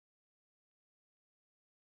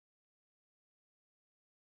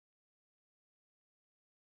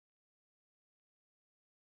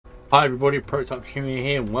Hi everybody, Prototype Jimmy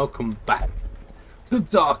here and welcome back to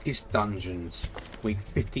Darkest Dungeons. Week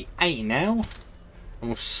 58 now, and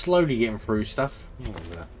we're slowly getting through stuff. What was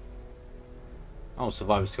that? Oh,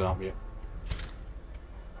 Survivor's still up yet.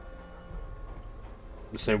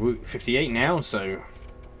 So week 58 now, so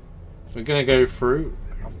we're going to go through.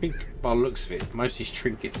 I think by the looks of it, most of these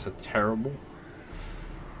trinkets are terrible.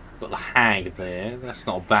 Got the hag there, that's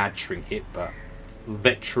not a bad trinket, but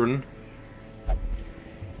veteran.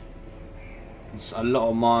 A lot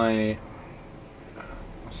of my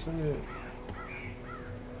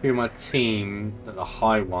few of my team that the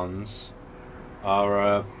high ones are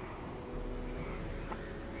I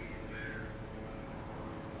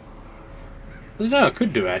don't know, I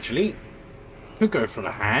could do actually. Could go for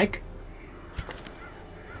the hag.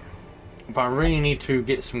 But I really need to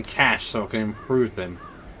get some cash so I can improve them.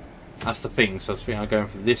 That's the thing, so I think I'm going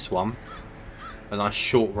for this one. A nice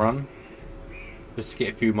short run. Just to get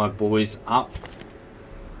a few of my boys up.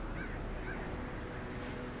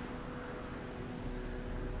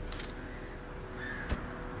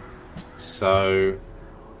 So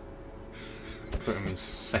put them in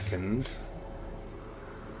second.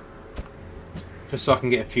 Just so I can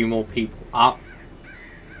get a few more people up.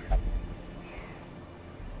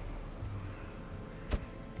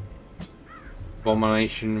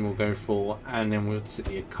 Abomination we'll go for, and then we'll sit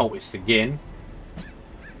the occultist again.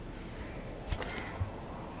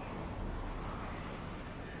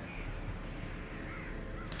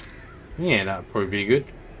 Yeah, that would probably be good.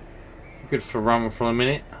 Good for run for a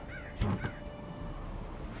minute.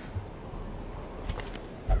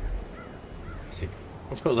 See,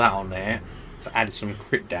 I'll put that on there to add some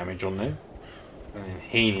crit damage on there. And then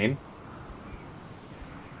healing.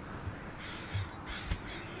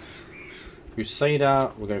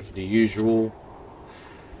 Crusader, we'll go for the usual.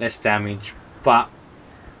 Less damage, but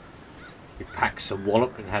he packs a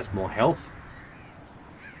wallop and has more health.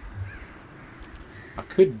 I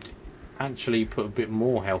could actually put a bit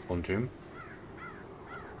more health onto him.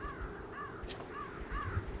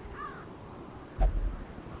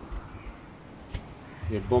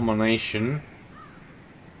 The Abomination.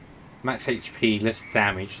 Max HP, less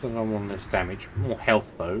damage. I don't want less damage. More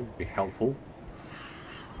health though, would be helpful.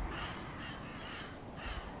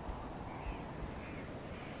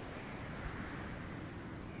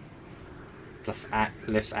 Plus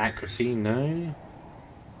less accuracy, no.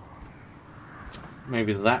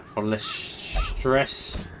 Maybe that for less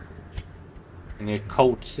stress. And the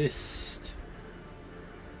occultist.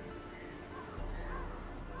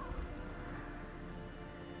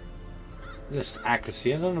 Less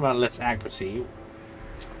accuracy. I don't know about less accuracy.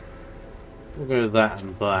 We'll go with that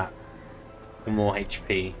and that. For more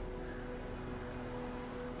HP.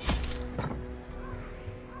 It's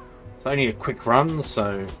only a quick run,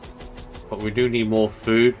 so. But we do need more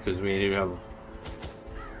food because we do have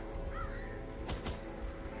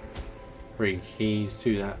 3 keys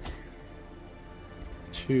to that.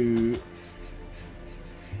 2.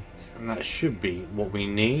 And that should be what we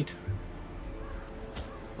need.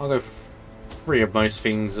 I'll go 3 of most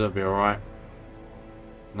things, that'll be alright.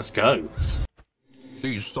 Let's go.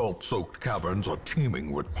 These salt-soaked caverns are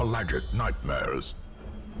teeming with pelagic nightmares.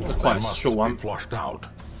 That's quite a short one. Be flushed out.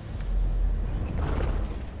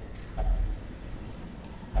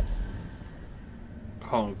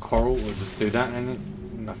 Coral, we'll just do that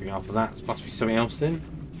and nothing after that. There must be something else then.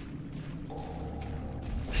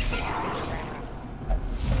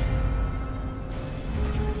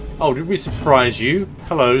 Oh, did we surprise you?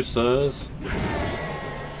 Hello, sirs.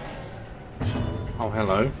 Oh,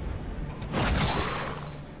 hello.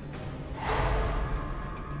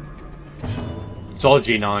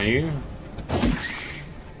 Dodging, are you?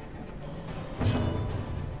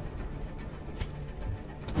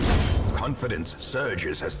 Confidence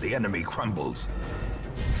surges as the enemy crumbles.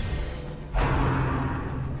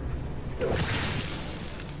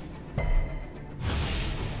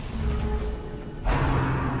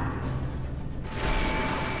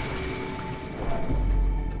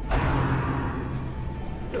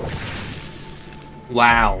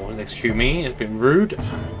 Wow, excuse me, it's been rude.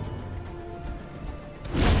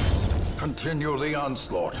 Continue the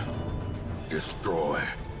onslaught. Destroy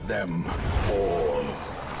them all.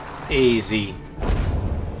 Easy.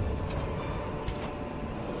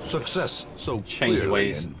 Success so Change clearly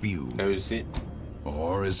ways in view. goes it.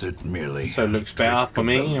 Or is it merely So it looks better for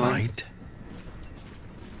me. Light?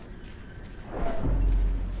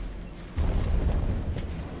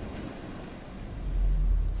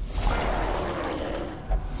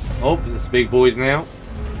 Oh, there's big boys now.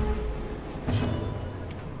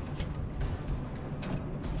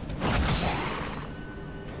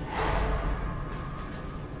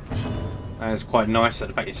 And it's quite nice that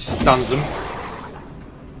the fact it stuns them.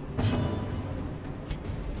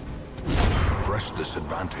 Press this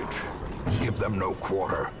advantage. Give them no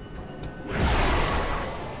quarter.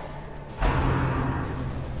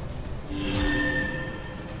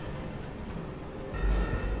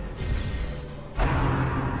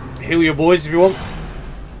 Heal your boys if you want.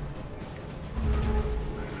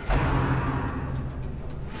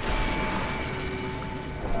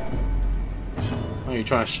 Oh, you're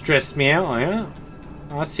trying to stress me out, are you?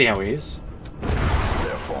 Oh, I see how he is.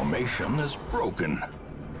 Their formation is broken.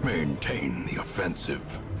 Maintain the offensive.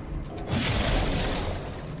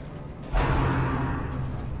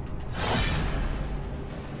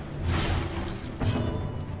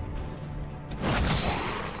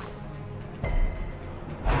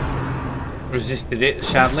 Resisted it,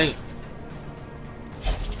 sadly.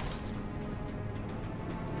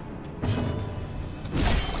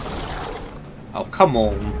 Oh, come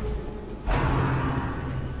on.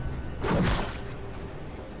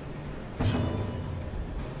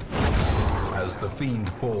 As the fiend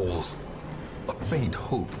falls, a faint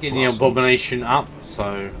hope Getting the blossoms. abomination up,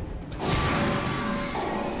 so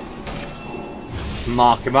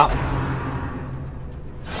mark him up.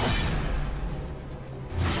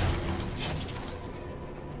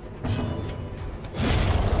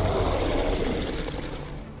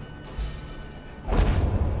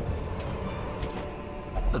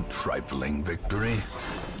 A trifling victory,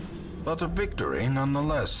 but a victory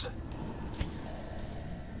nonetheless.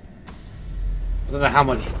 I don't know how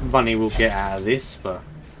much money we'll get out of this, but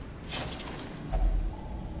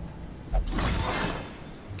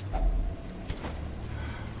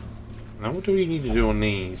now what do we need to do on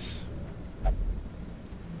these?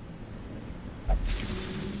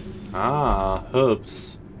 Ah,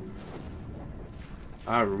 herbs.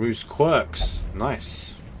 Ah, removes quirks.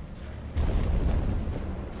 Nice.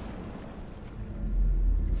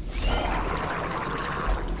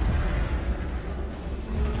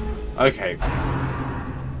 Okay.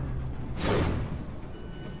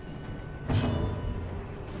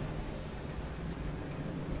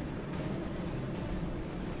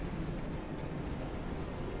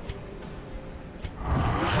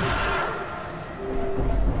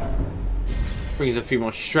 Brings a few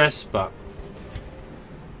more stress, but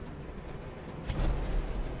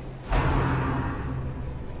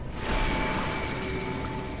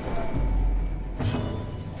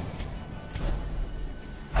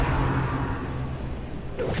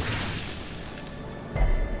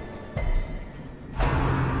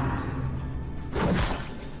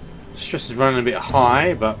stress is running a bit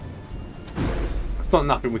high, but it's not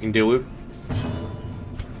nothing we can deal with.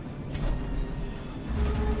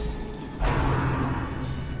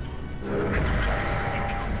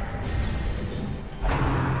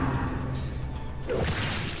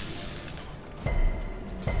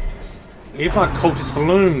 Leave my cultist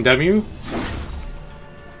alone, damn you!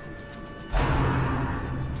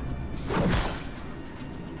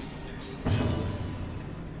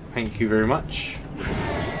 Thank you very much.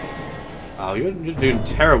 Oh, you're doing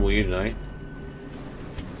terrible, you know.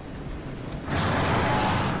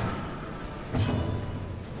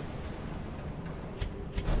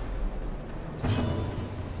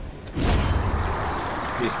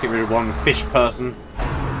 Just get rid of one fish person.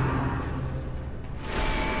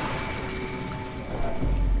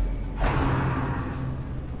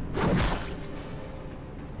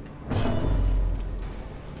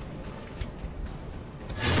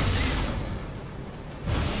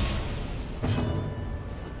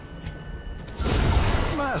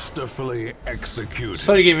 Masterfully executed.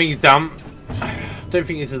 Slowly getting things done. Don't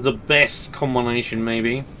think this is the best combination,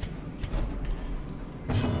 maybe.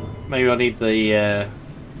 Maybe I need the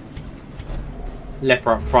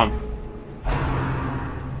leper up front.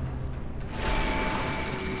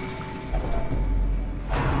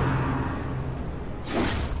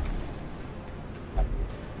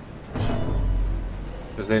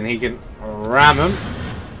 Because then he can ram him.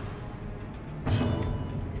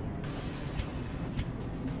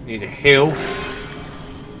 Need a heal.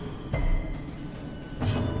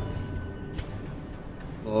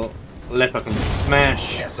 Well, leper can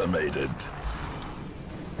smash. Decimated.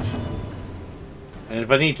 And if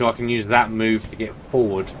I need to, I can use that move to get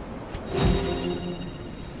forward.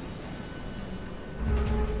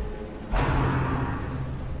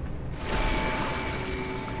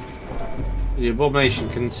 The abomination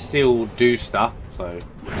can still do stuff, so.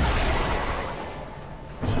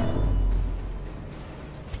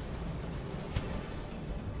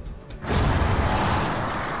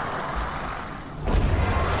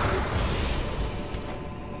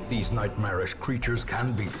 These nightmarish creatures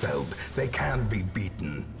can be felled. They can be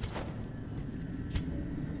beaten.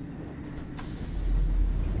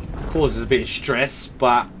 causes a bit of stress,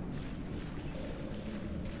 but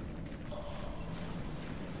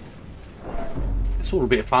it's all a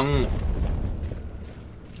bit of fun.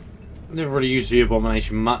 Never really used the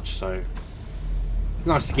Abomination much, so it's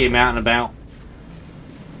nice to get him out and about.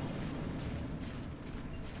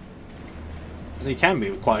 Because he can be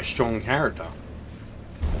quite a strong character.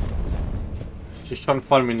 Just trying to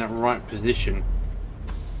find him in that right position.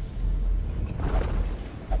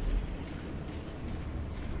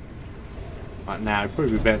 Right now, it'd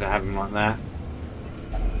probably be better to have him like that.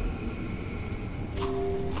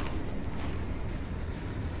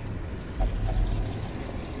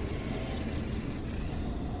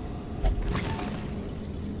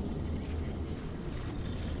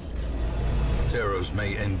 Terrors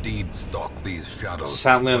may indeed stalk these shadows.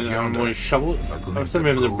 Sadly, I but don't have yonder, more shovels. a I glint was still of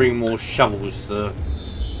remember to bring gold. more shovels to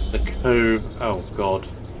the cove. Oh god.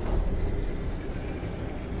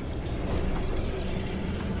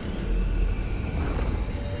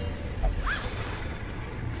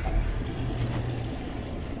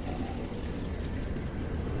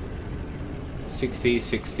 $60,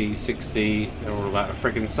 $60, $60. They're all about the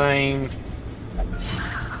freaking same.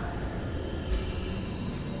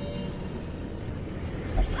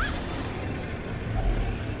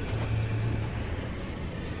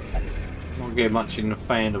 Not get much in the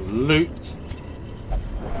fan of loot,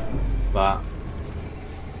 but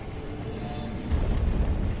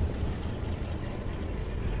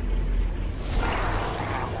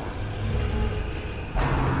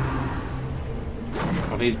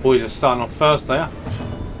well, these boys are starting off first there.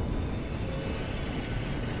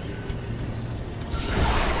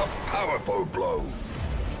 A powerful blow.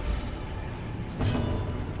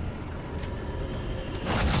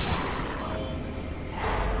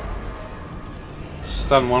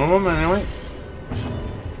 Stun one of them anyway.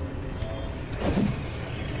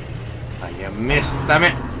 Oh, you missed, damn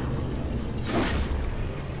it.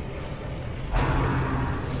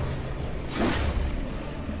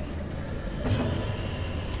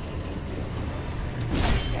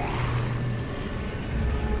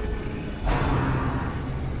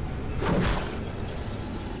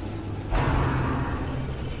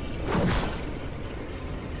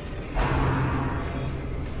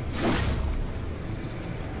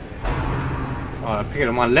 Oh, picking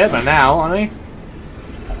up my leather now, aren't I?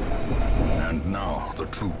 And now the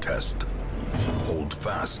true test. Hold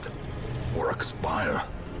fast or expire.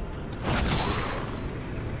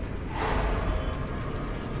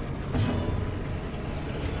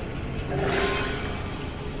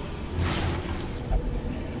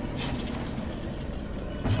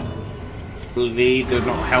 Bleed does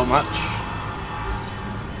not help much.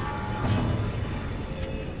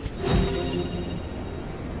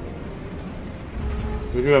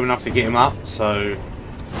 We do have enough to get him up, so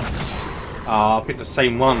I picked the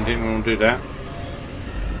same one, didn't want to do that.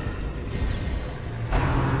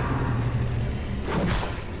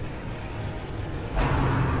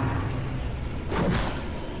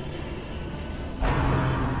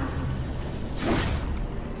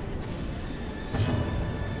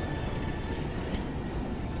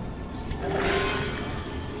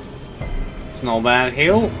 It's not a bad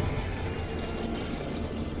heal.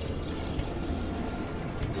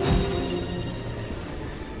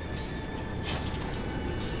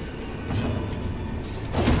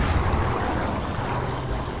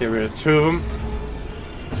 Get rid of two of them.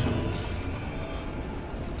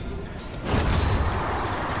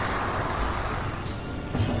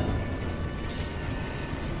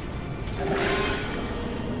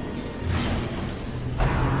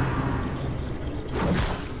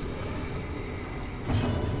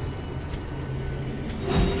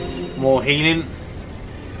 More healing.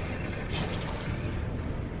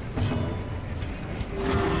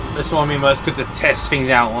 That's what I mean by it's good to test things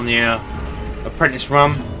out on the apprentice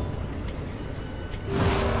run.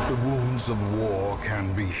 The wounds of war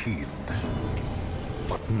can be healed,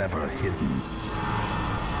 but never hidden.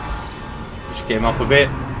 Just get him up a bit.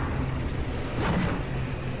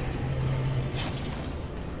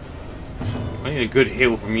 I need a good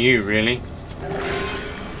heal from you, really.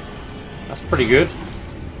 That's pretty good.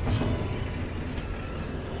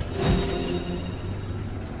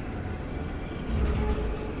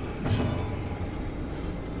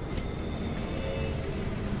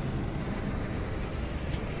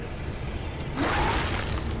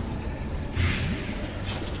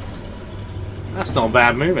 That's not a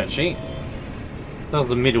bad move, actually. That's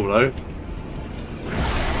the middle, though.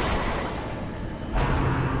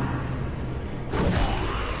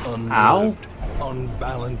 Unnerved,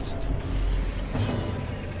 unbalanced.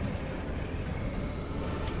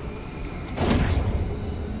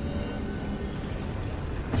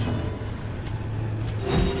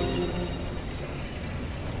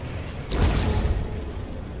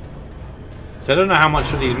 So I don't know how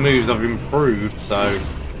much of these moves I've improved, so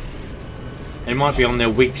they might be on their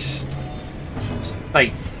weak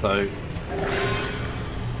state, so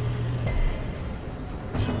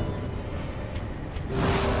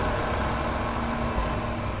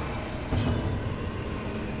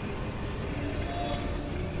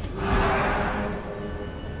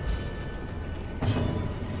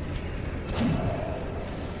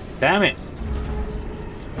damn it.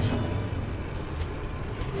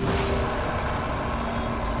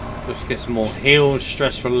 Let's get some more heals,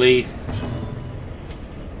 stress relief.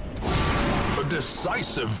 A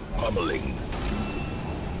decisive pummeling.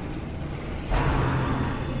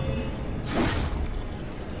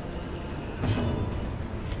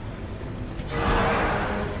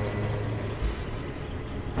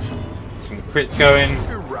 Some crit going.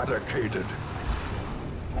 Eradicated.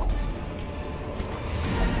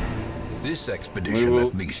 This We expedition will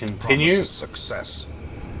at least continue. promises success.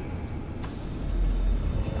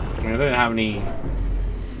 I mean, I don't have any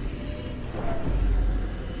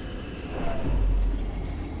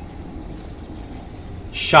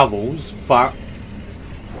shovels, but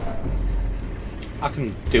I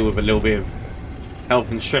can deal with a little bit of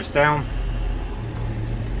health and stress down.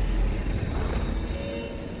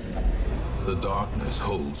 The darkness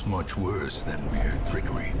holds much worse than mere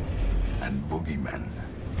trickery and boogeymen.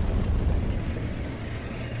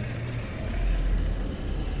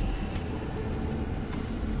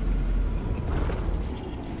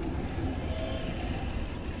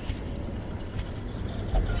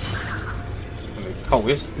 Oh,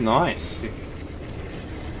 it's nice.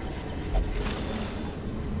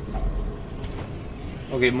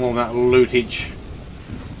 I'll get more of that lootage.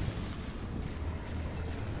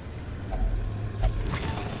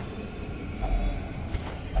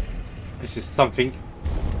 This is something.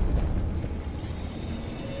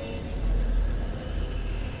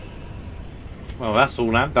 Well, that's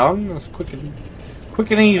all that done. That's quick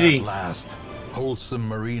and easy. At last, wholesome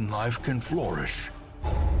marine life can flourish.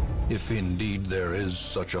 If indeed there is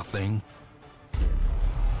such a thing.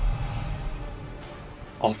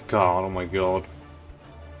 Off guard, oh my god.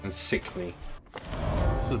 And sickly.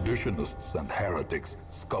 Seditionists and heretics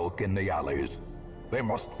skulk in the alleys. They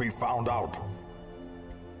must be found out.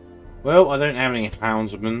 Well, I don't have any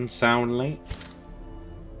houndsmen, soundly.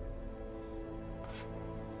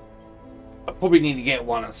 I probably need to get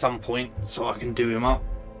one at some point so I can do him up,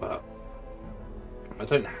 but I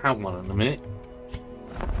don't have one in a minute.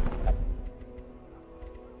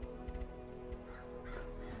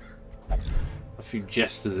 A few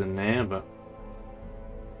jesters in there, but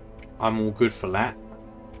I'm all good for that.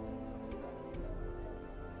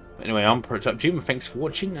 But anyway, I'm Prototype Jim, thanks for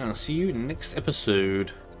watching, and I'll see you in the next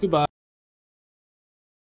episode. Goodbye.